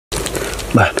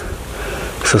bạn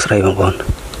số sấy bằng con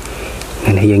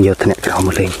nên hay dân giờ thân nhẹ cho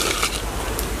một lên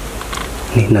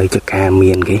nên nơi cho ca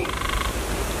miền cái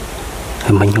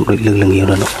mình không được lưng nhiều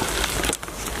đâu.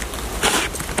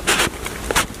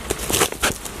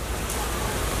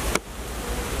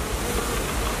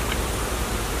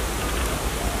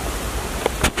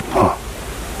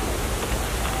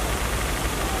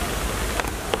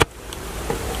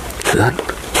 Rất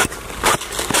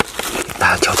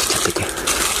ta cho chặt được chưa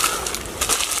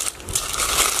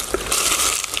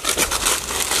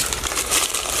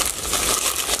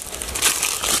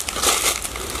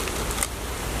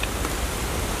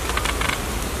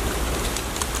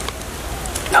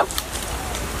đâu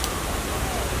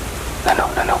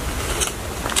lộp này nè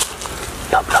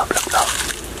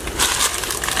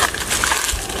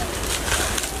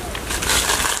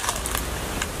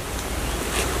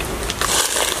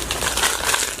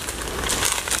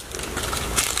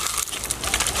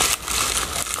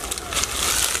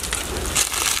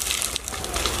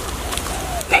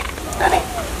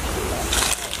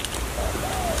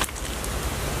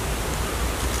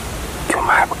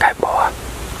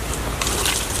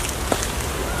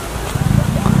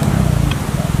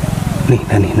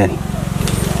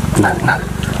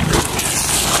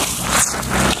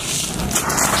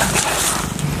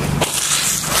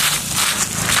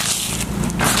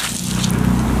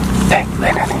đây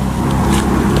lên này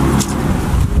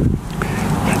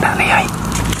ยังđã lấy ai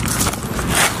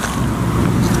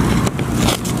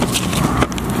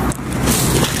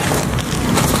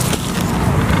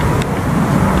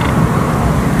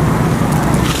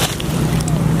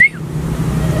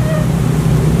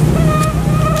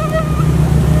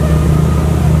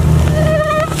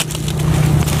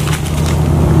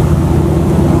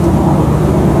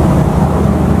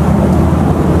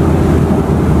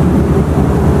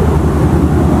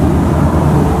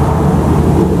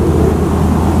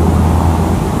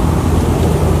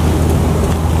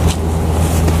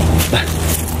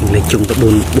chung tới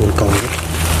buồn con đấy.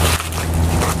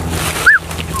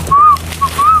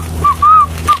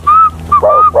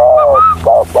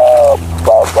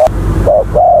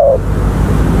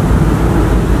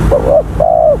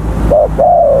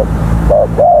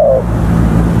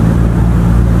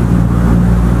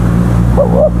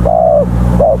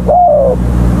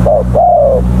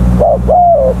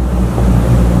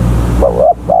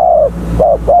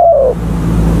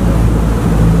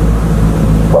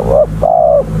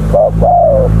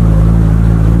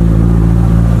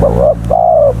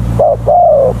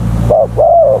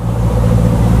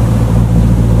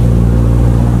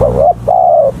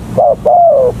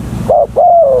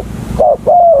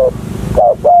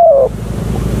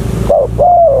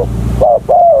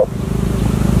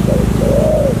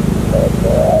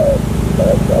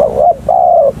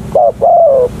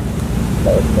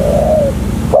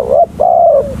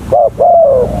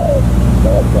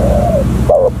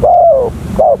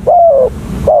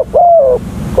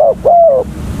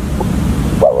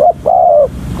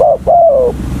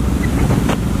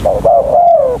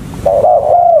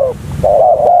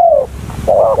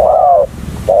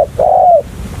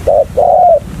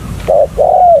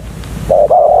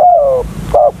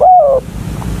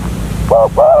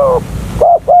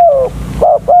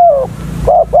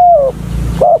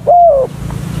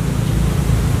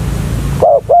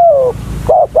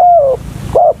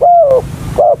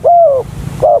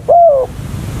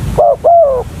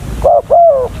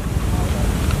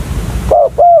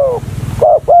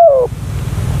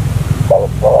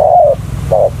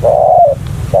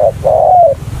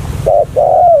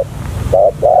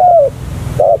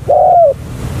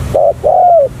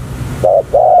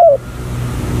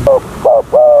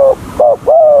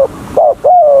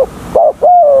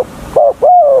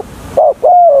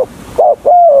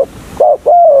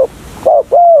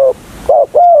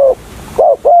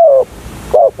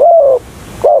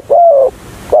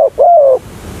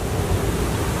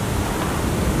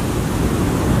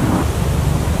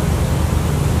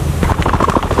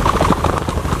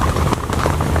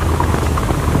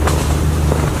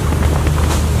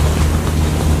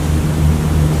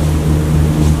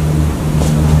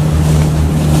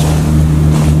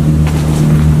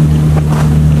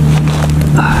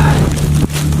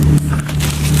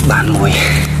 Bán mùi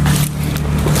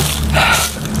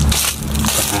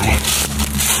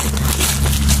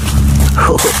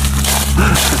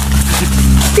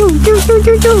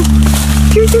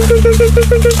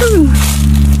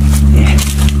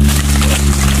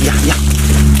dạ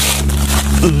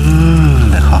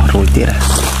khó rồi tiết à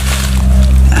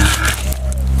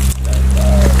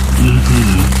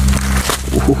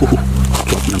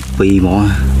chọc nó pì mò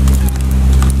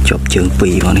chọc trường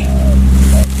pì mò này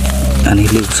này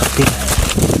lưu sọt tiếp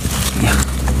nha.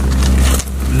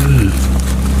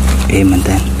 Êm mình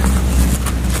tên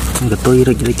cái tôi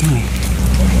rồi chứ này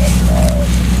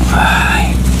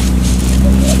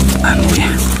ăn kìa.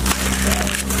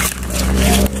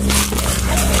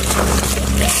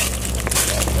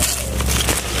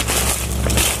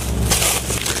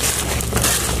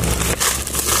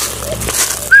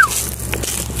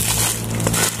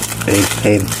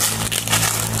 Êm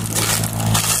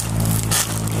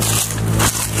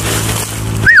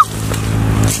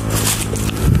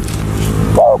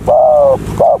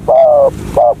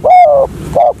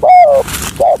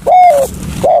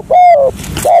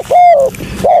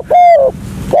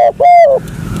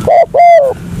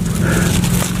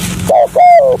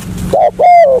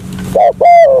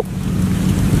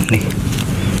này.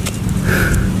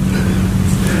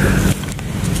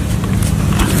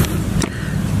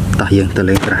 Ta dừng ta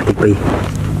lên ra tí pi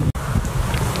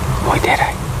ngồi thế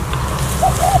đây.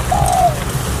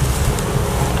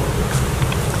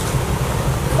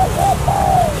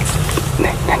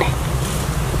 Này này này.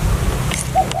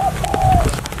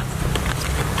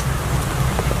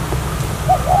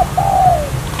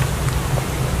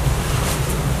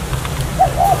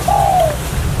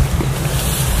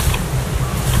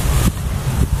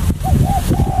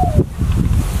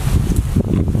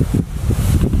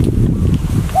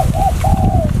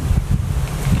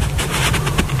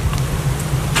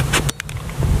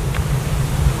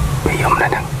 Hôm nay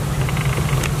nè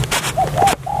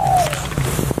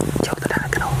cho ta đã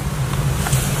cái đâu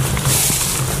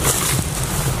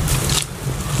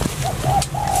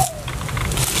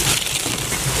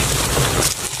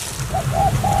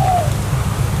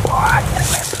wow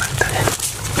mệt lắm thế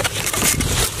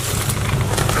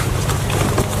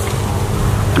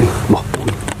bỏ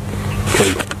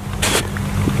trời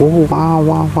wow wow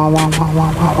wow wow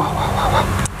wow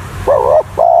wow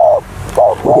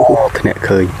wow wow cái này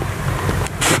khơi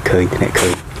khơi thế này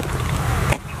khơi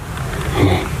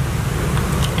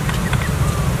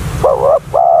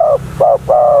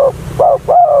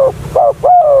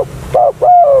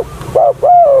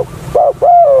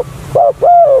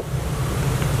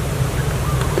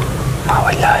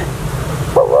hỏi lời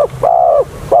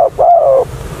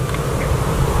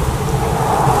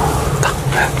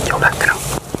chỗ đặt cái đâu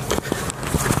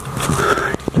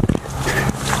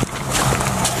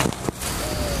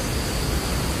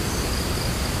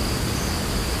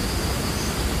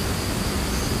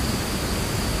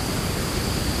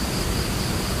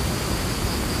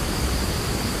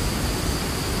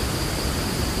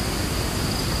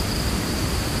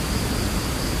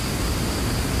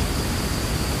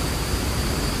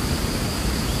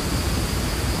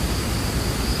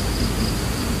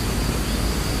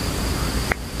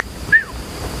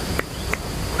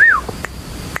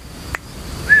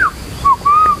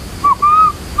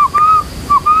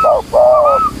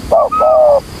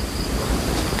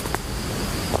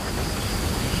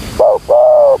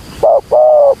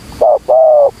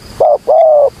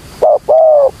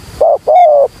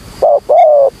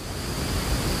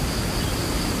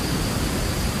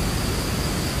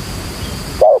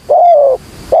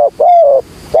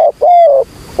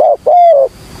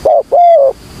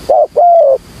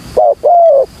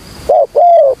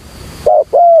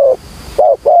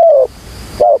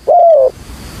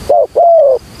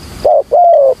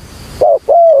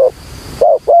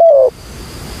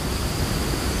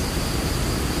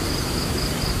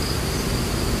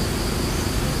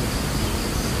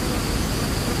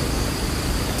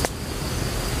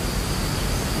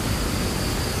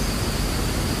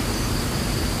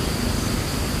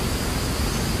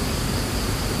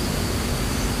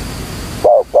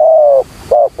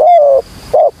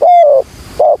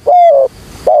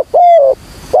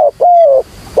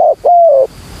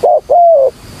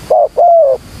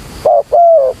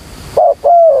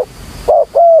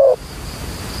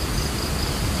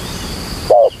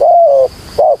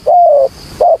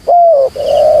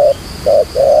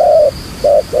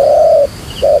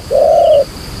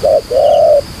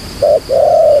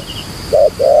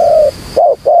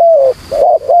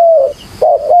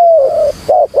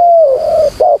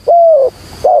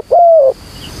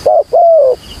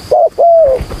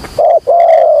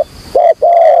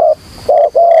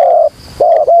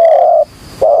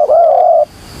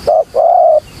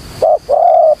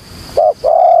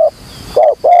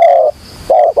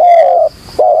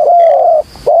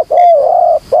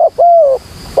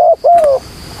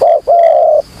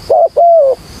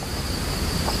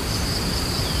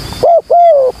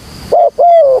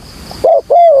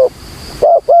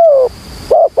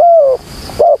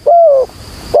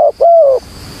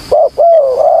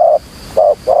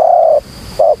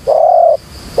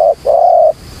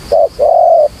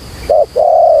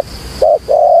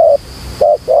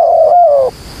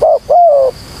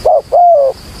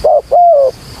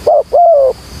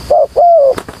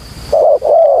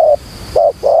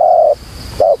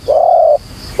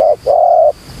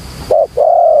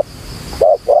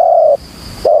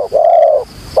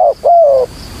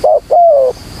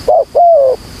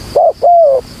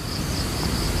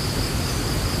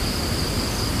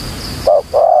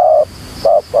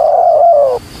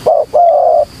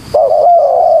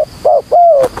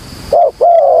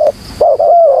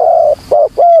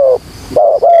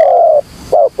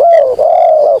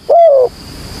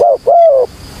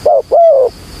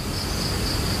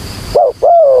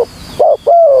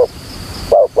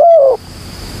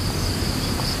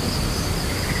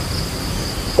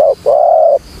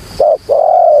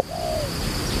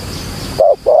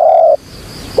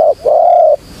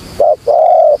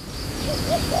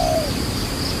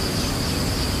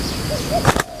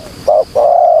Bye.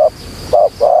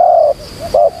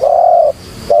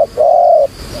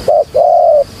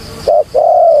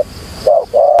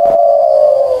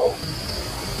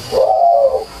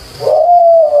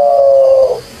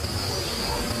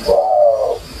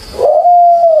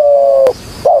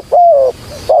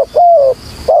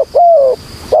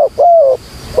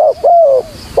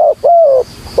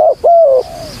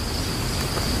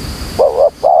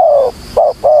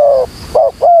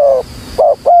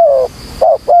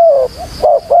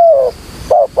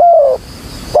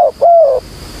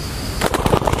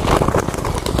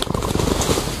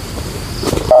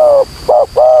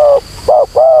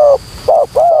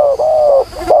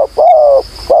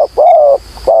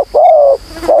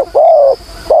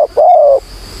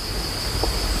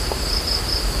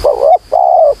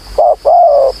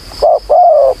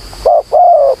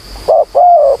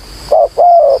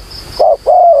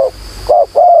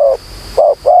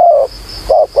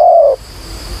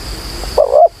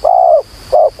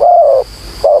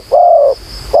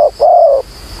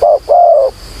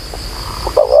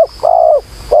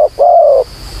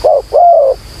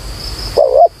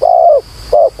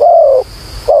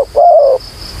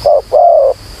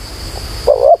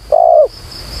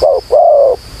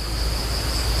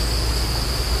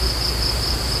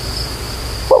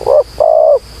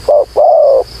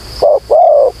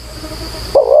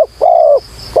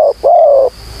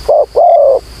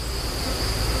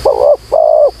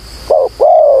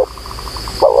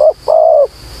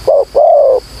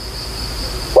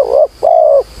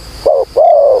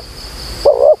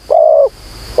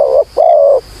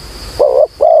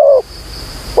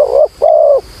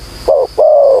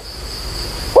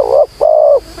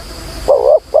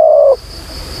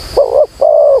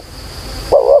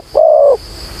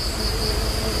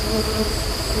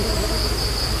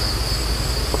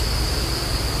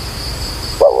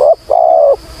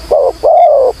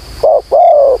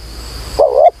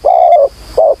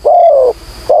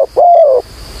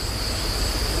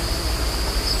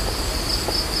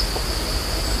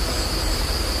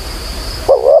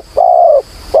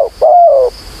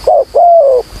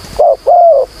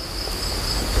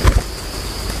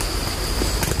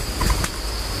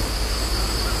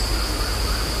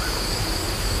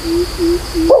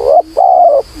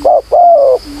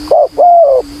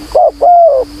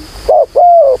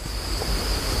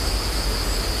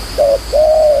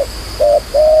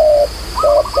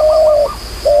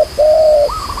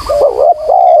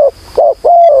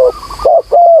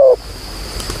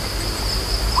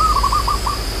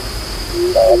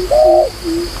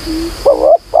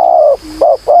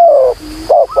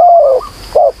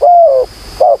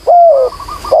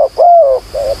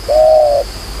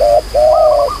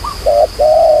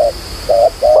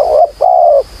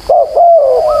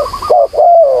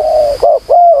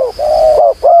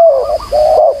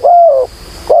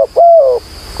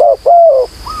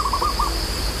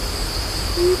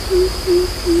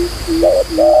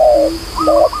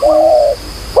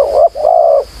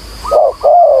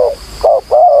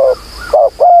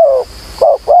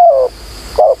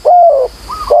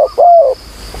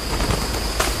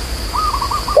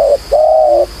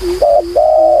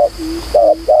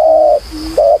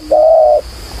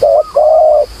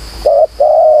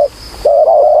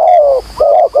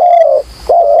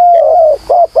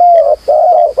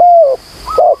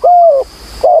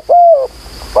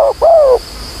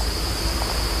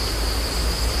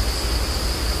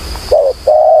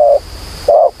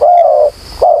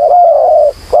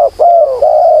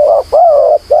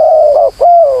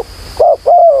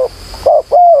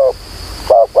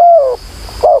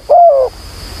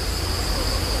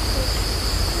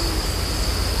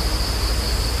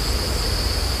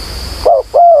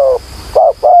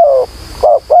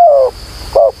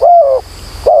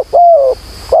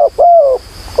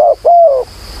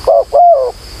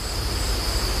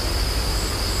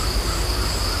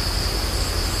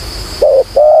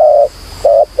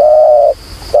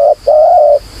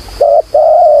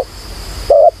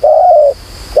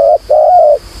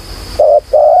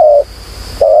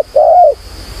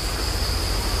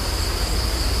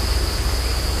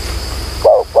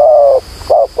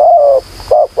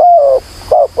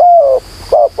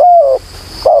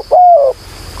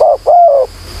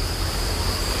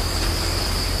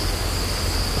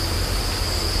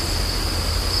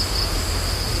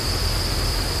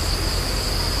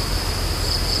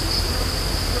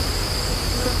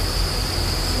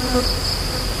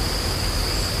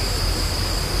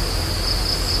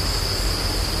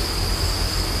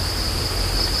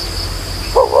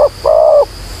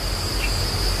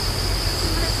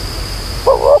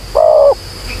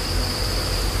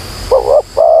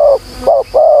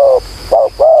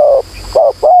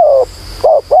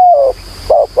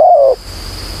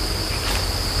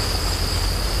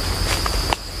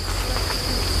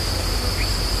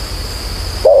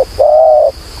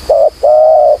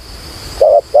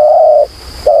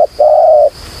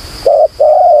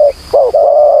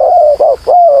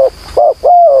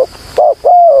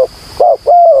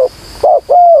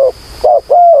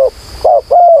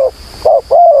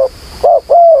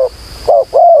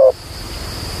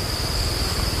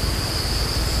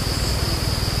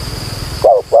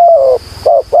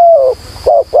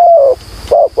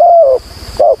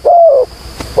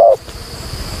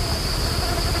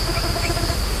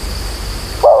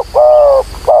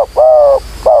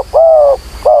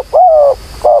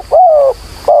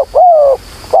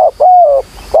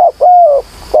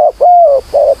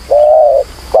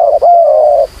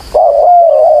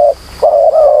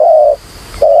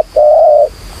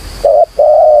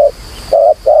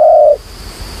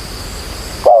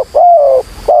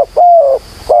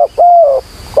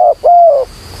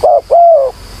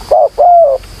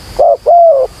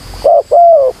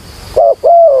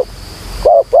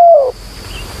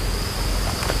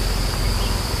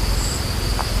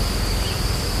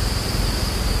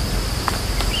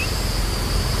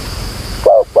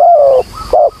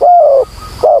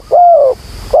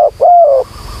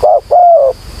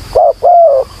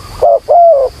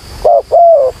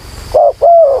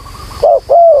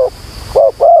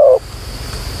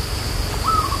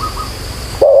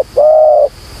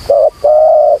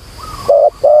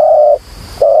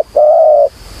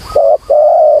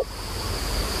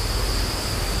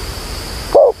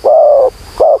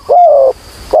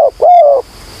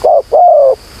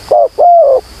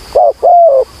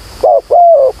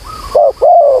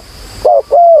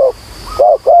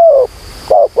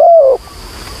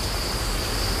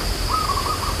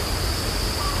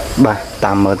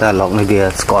 តាមមើលទៅឡុកនេះវា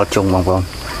ស្គាល់ជុងបងប្អូន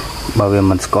បើវា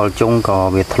មិនស្គាល់ជុងក៏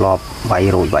វាធ្លាប់វាយ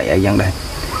រួចវាយអីយ៉ាងដែរ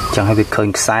ចឹងហើយវាឃើញ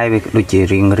ខ្សែវាដូចជា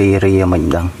រៀងរាមិន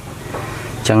ដឹង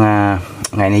ចឹង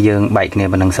ថ្ងៃនេះយើងបែកគ្នា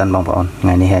ប៉ុណ្្នឹងសិនបងប្អូនថ្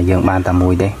ងៃនេះយើងបានតែមួ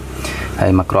យទេហើ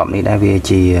យមកក្របនេះដែរវា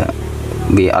ជា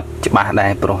វាអត់ច្បាស់ដែ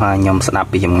រព្រោះខ្ញុំស្ដាប់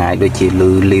ពីចម្ងាយដូចជាលឺ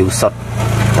លាវសុត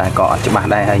តែក៏អត់ច្បាស់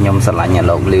ដែរហើយខ្ញុំស្រឡាញ់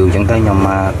លោកលាវចឹងទៅខ្ញុំ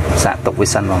សាកទុកវា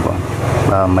សិនបងប្អូន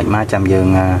បើមិនមកចាំយើង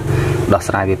ដោះ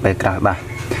ស្រាយវាពេលក្រោយបា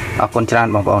ទអរគុណច្រើន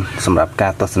បងប្អូនសម្រាប់កា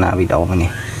រទស្សនាវីដេអូនេះ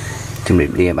ជម្រា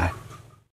បលាបាទ